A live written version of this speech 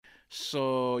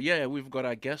So, yeah, we've got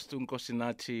our guest,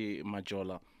 Nkosinathi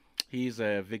Majola. He's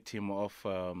a victim of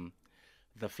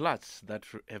the floods that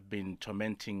have been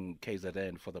tormenting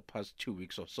KZN for the past 2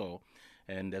 weeks or so.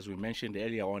 And as we mentioned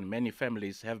earlier on, many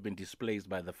families have been displaced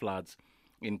by the floods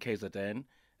in KZN,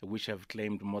 which have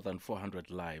claimed more than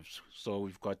 400 lives. So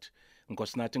we've got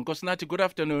Nkosinathi. Nkosinathi, good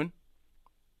afternoon.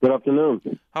 Good afternoon.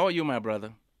 How are you, my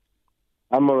brother?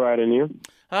 I'm all right, and you?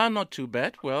 Not too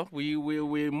bad. Well,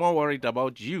 we're more worried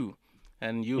about you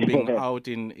and you being out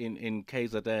in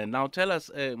KZN. Now tell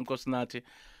us, Nkosinathi,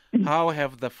 how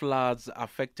have the floods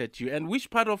affected you? And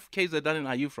which part of KZN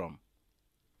are you from?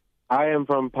 I am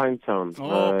from Pinetown,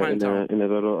 Oh, Pinetown. in a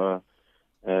little,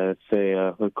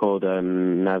 hood called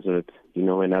Nazareth. You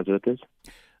know where Nazareth is?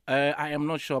 I am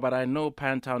not sure, but I know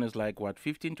Pinetown is like, what,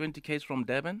 15, 20 k's from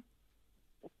Devon?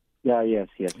 Yeah, yes.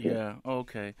 Yeah,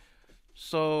 okay.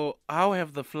 So how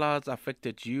have the floods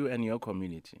affected you and your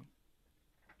community?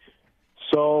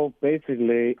 So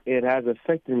basically, it has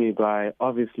affected me by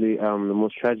obviously the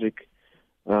most tragic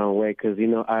way, because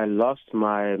I lost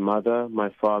my mother, my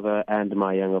father, and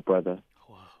my younger brother.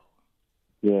 Wow.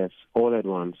 Yes, all at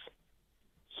once.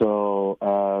 So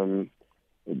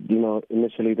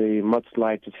initially the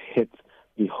mudslide just hit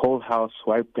the whole house,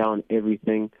 wiped down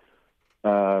everything.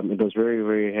 It was very,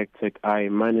 very hectic. I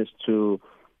managed to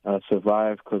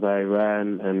survive because I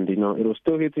ran, and it was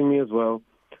still hitting me as well.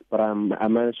 But I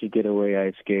managed to get away. I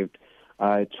escaped.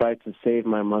 I tried to save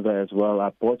my mother as well.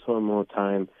 I bought her more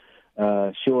time.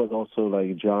 She was also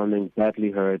like drowning,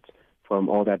 badly hurt from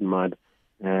all that mud,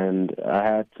 and I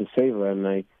had to save her. And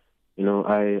I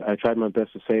tried my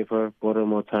best to save her. Bought her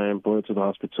more time. Brought her to the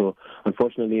hospital.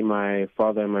 Unfortunately, my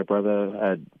father and my brother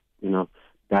had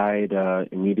died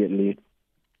immediately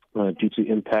due to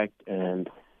impact, and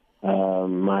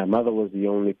my mother was the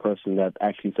only person that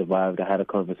actually survived. I had a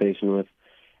conversation with,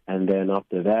 and then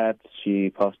after that, she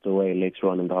passed away later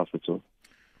on in the hospital.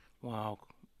 Wow,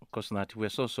 Nkosinathi, we're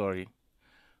so sorry.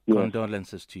 Yes.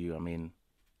 Condolences to you. I mean,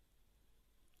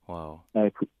 wow.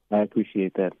 I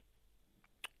appreciate that.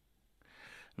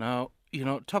 Now,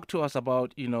 talk to us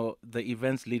about, the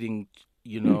events leading,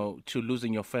 to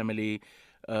losing your family.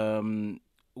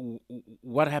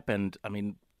 What happened? I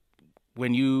mean,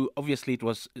 when obviously it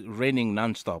was raining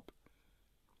nonstop.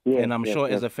 Yes, and I'm sure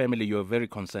yes. as a family you were very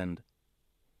concerned.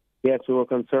 Yes, we were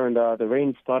concerned. The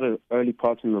rain started early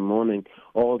parts in the morning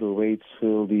all the way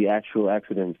to the actual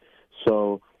accident.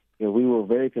 So we were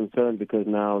very concerned because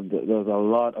now there was a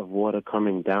lot of water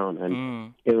coming down,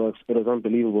 and it was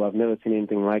unbelievable. I've never seen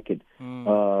anything like it,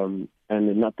 and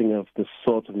nothing of this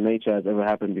sort of nature has ever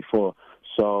happened before.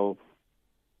 So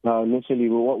initially,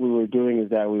 what we were doing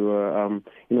is that we were,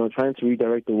 trying to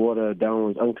redirect the water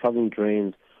downwards, unclogging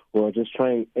drains, or just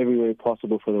trying every way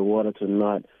possible for the water to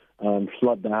not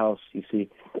flood the house. You see,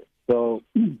 so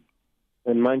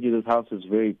and mind you, this house is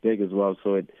very big as well.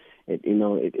 So it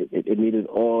needed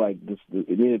all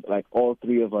it needed like all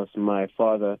three of us, my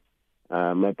father,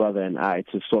 my brother, and I,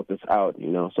 to sort this out.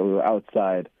 So we were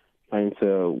outside trying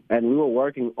to, and we were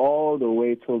working all the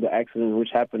way till the accident, which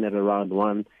happened at around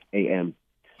 1 a.m.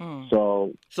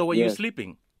 So were you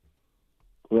sleeping?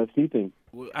 We were sleeping.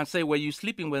 I say, were you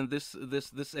sleeping when this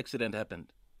accident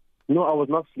happened? No, I was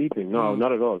not sleeping. No,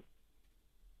 not at all.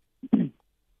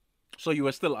 So you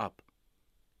were still up?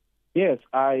 Yes,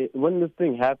 when this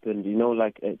thing happened,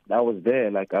 I was there.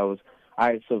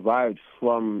 I survived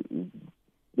from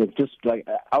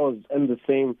I was in the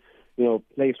same,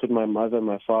 place with my mother,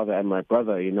 my father, and my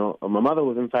brother. My mother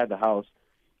was inside the house.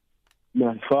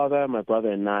 My father, my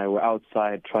brother, and I were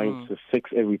outside trying to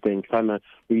fix everything, trying to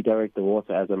redirect the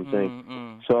water, as I'm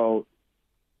saying. So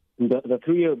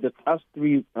us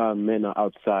three men are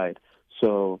outside.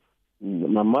 So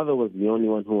my mother was the only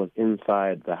one who was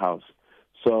inside the house.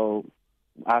 So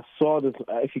I saw this.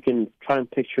 If you can try and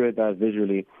picture it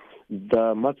visually,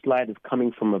 the mudslide is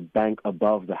coming from a bank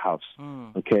above the house.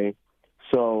 Okay,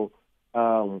 so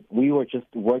we were just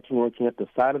working at the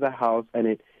side of the house, and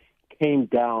it came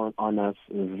down on us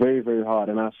very, very hard.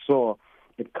 And I saw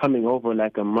it coming over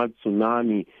like a mud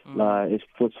tsunami. It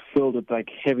was filled with like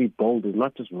heavy boulders,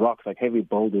 not just rocks, like heavy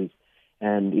boulders.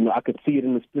 And I could see it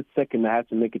in a split second. I had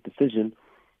to make a decision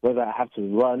whether I have to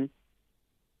run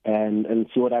and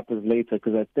see what happens later.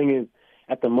 Because the thing is,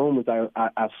 at the moment,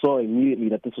 I saw immediately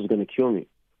that this was going to kill me.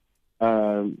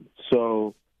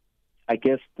 So I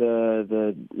guess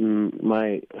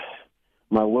my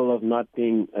will of not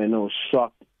being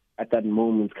shocked at that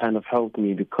moment kind of helped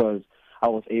me, because I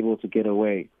was able to get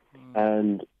away.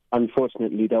 And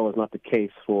unfortunately, that was not the case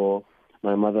for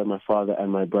my mother, my father,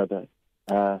 and my brother.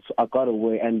 So I got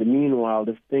away. And meanwhile,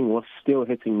 this thing was still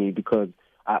hitting me, because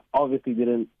I obviously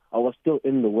didn't I was still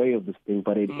in the way of this thing,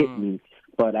 but it hit me.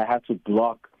 But I had to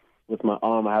block with my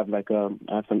arm. I have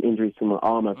some injuries to my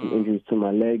arm. I have some injuries to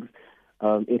my legs.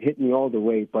 It hit me all the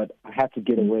way, but I had to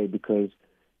get away because,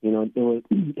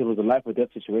 it was a life or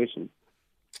death situation.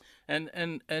 And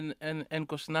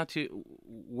Nkosinathi,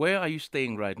 where are you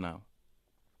staying right now?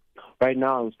 Right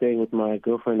now, I'm staying with my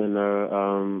girlfriend and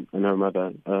her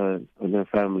mother and her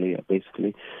family.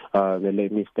 Basically, they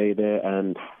let me stay there,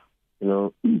 and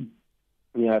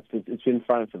yeah, it's been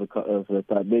fine for the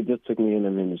time. They just took me in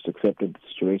and then just accepted the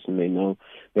situation. They know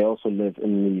they also live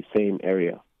in the same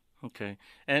area. Okay,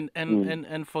 and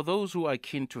for those who are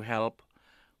keen to help,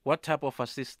 what type of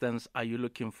assistance are you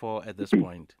looking for at this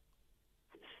point?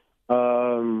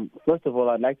 First of all,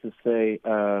 I'd like to say,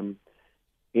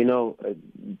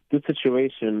 this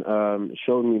situation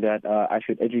showed me that I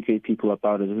should educate people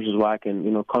about it, which is why I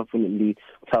can, confidently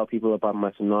tell people about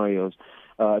my scenarios.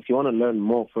 If you want to learn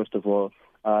more, first of all,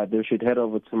 they should head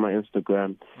over to my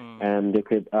Instagram, and they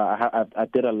could. I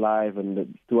did a live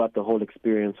and throughout the whole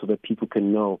experience, so that people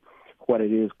can know what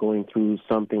it is going through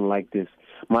something like this.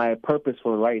 My purpose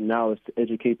for right now is to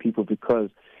educate people because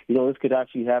this could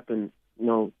actually happen,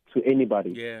 to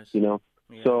anybody. Yes. Yeah.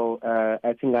 So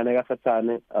I think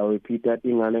I'll repeat that.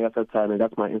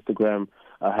 That's my Instagram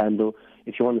handle.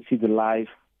 If you want to see the live,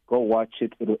 go watch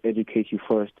it. It'll educate you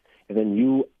first, and then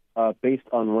you, based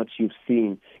on what you've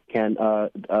seen, can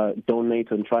donate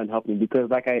and try and help me. Because,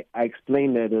 like I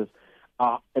explained there,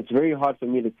 it's very hard for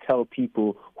me to tell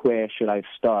people where should I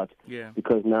start. Yeah.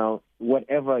 Because now,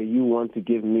 whatever you want to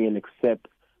give me and accept,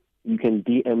 you can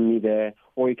DM me there,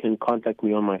 or you can contact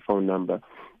me on my phone number.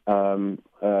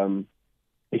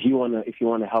 If you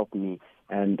wanna help me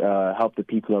and help the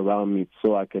people around me,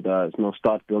 so I could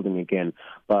start building again.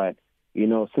 But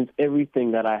since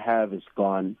everything that I have is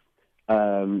gone,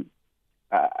 I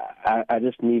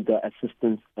just need the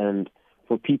assistance, and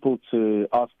for people to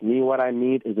ask me what I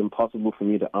need is impossible for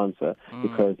me to answer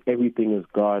because everything is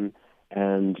gone,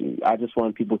 and I just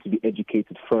want people to be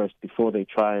educated first before they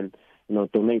try and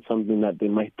donate something that they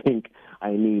might think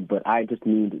I need. But I just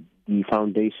need the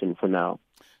foundation for now.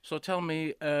 So tell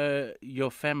me,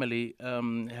 your family,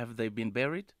 have they been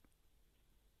buried?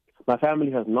 My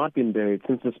family has not been buried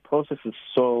since this process is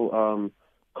so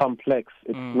complex.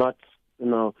 It's not,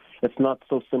 it's not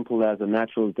so simple as a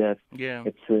natural death. Yeah.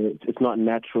 It's not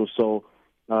natural. So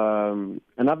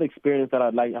another experience that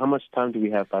I'd like. How much time do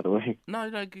we have, by the way? No,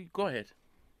 go ahead.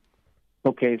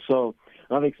 Okay, so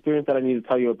another experience that I need to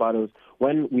tell you about is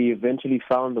when we eventually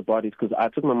found the bodies, because I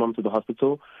took my mom to the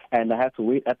hospital and I had to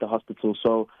wait at the hospital.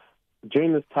 So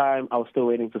during this time, I was still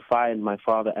waiting to find my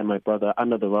father and my brother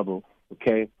under the rubble.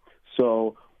 Okay,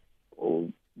 so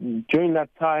during that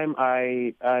time,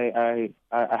 I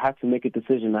had to make a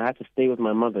decision. I had to stay with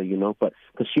my mother, but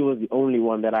because she was the only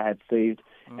one that I had saved,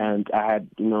 and I had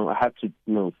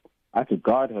to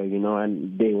guard her,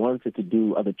 and they wanted to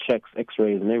do other checks,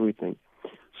 X-rays, and everything.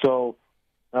 So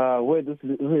where this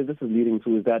is leading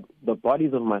to is that the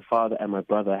bodies of my father and my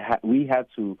brother, we had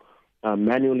to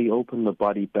manually open the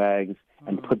body bags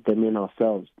and put them in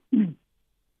ourselves.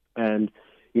 And,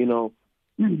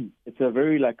 it's a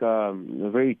very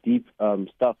very deep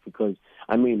stuff because,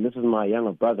 this is my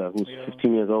younger brother who's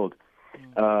 15 years old.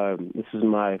 This is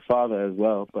my father as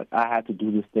well, but I had to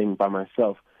do this thing by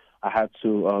myself. I had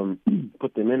to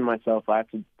put them in myself. I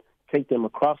had to take them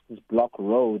across this block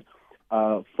road,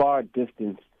 far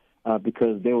distance,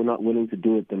 because they were not willing to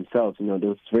do it themselves. It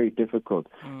was very difficult.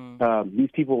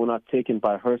 These people were not taken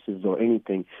by hearses or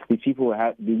anything. These people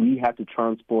we had to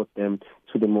transport them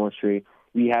to the mortuary.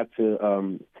 We had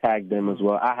to tag them as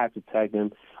well. I had to tag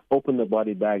them, open the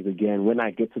body bags again. When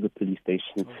I get to the police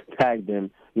station, tag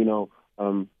them,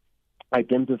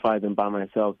 identify them by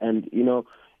myself. And,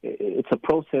 it's a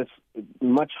process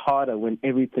much harder when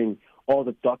all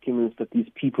the documents that these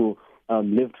people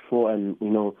lived for and,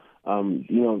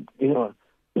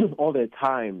 all their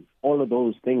time, all of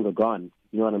those things are gone.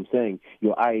 You know what I'm saying?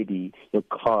 Your ID, your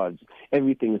cards,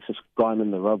 everything is just gone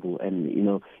in the rubble. And,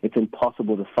 it's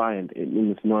impossible to find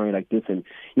in a scenario like this. And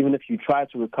even if you try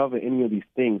to recover any of these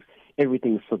things,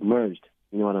 everything is submerged.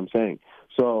 You know what I'm saying?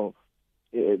 So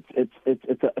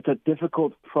it's a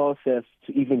difficult process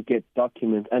to even get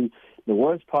documents. And the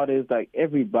worst part is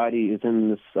everybody is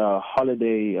in this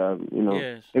holiday,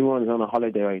 Yes. Everyone is on a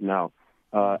holiday right now.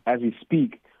 As we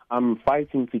speak, I'm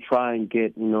fighting to try and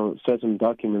get, certain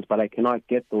documents, but I cannot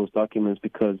get those documents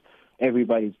because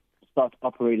everybody starts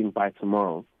operating by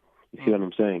tomorrow. You see what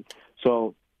I'm saying?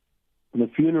 So the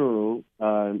funeral,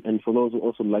 and for those who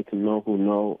also like to know,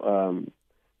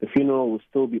 The funeral will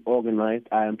still be organized.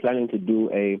 I am planning to do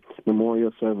a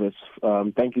memorial service.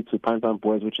 Thank you to Pantan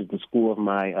Boys, which is the school of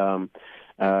my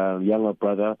younger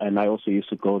brother, and I also used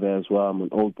to go there as well. I'm an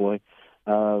old boy.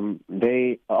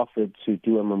 They offered to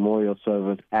do a memorial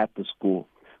service at the school.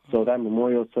 So that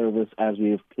memorial service, as we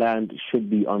have planned, should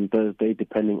be on Thursday,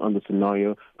 depending on the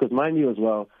scenario. Because mind you as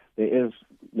well, there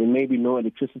may be no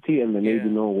electricity and there may be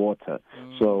no water.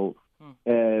 So,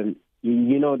 there's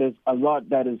a lot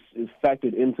that is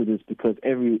factored into this because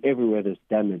everywhere there's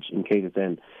damage in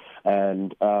KZN.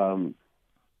 And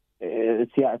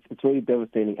it's really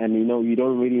devastating. And, you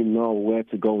don't really know where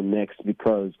to go next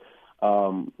because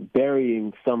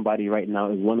burying somebody right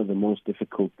now is one of the most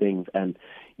difficult things, and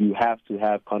you have to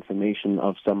have confirmation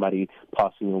of somebody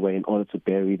passing away in order to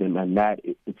bury them, and that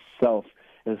itself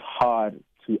is hard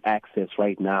to access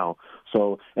right now.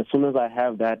 So as soon as I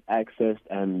have that accessed,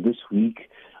 and this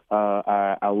week,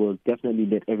 I will definitely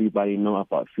let everybody know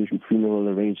about funeral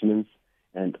arrangements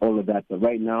and all of that. But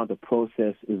right now, the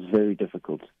process is very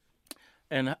difficult.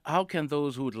 And how can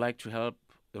those who would like to help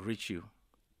reach you?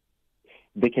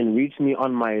 They can reach me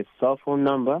on my cell phone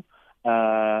number,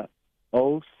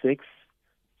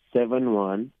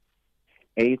 0671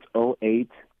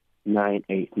 808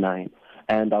 989.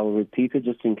 And I'll repeat it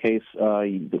just in case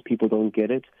the people don't get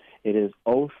it. It is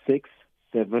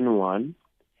 0671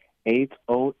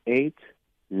 808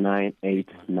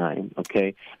 989.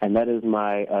 Okay? And that is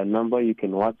my number. You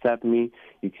can WhatsApp me.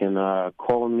 You can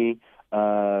call me.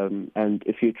 And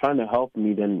if you're trying to help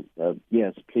me, then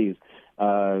yes, please.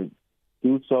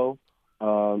 Do so,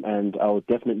 and I'll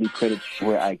definitely credit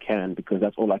where I can because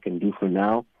that's all I can do for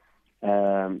now.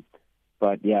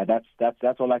 But yeah,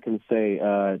 that's all I can say.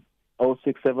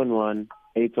 0671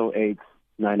 808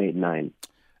 989.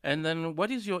 And then, what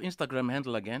is your Instagram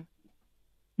handle again?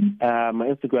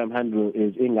 My Instagram handle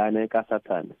is Ingane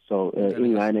Kasatan. So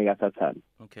Ingane Kasatan.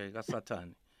 Okay,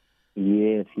 Kasatan.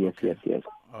 Yes.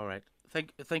 All right.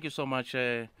 Thank you so much,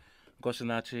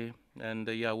 Nkosinathi. And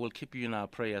we'll keep you in our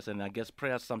prayers. And I guess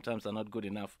prayers sometimes are not good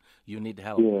enough. You need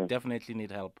help. Yeah. Definitely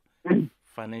need help.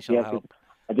 Financial help.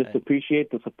 I just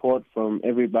appreciate the support from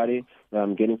everybody that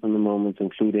I'm getting from the moment,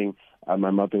 including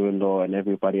my mother-in-law and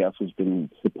everybody else who's been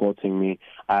supporting me.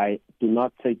 I do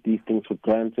not take these things for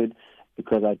granted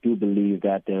because I do believe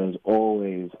that there is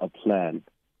always a plan.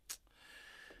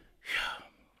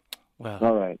 Well,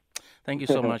 all right. Thank you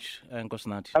so much,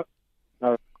 Nkosinathi. All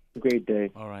right. Great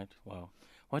day. All right. Wow.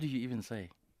 What do you even say?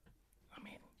 I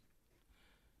mean,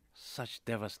 such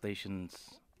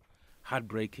devastations,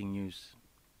 heartbreaking news.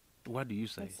 What do you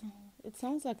say? It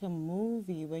sounds like a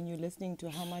movie when you're listening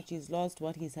to how much he's lost,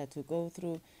 what he's had to go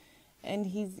through. And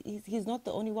he's not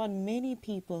the only one. Many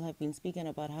people have been speaking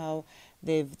about how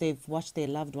they've watched their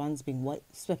loved ones being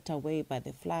swept away by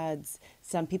the floods.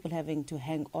 Some people having to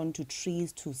hang on to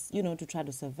trees to try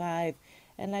to survive.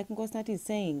 And like Nkosinathi is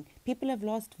saying, people have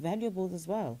lost valuables as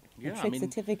well. Yeah,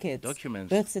 certificates,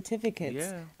 documents, birth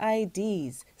certificates,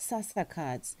 IDs, SASSA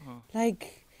cards.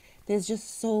 Like, there's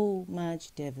just so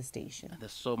much devastation. And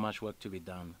there's so much work to be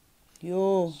done.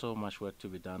 So much work to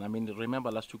be done. I mean,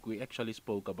 remember last week we actually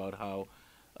spoke about how,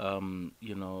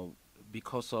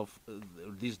 because of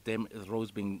these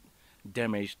roads being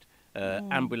damaged,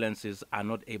 ambulances are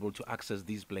not able to access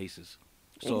these places.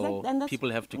 So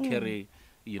people have to carry,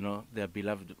 their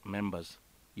beloved members,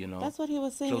 That's what he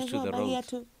was saying close as to well. the But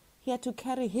roads. he had to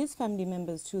carry his family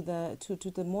members to the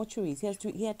mortuaries. He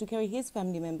had to carry his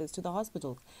family members to the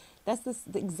hospitals. That's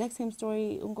the exact same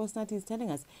story Nkosinathi is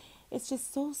telling us. It's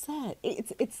just so sad.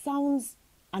 It sounds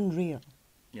unreal.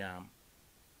 Yeah,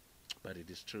 but it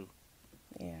is true.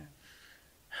 Yeah.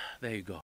 There you go.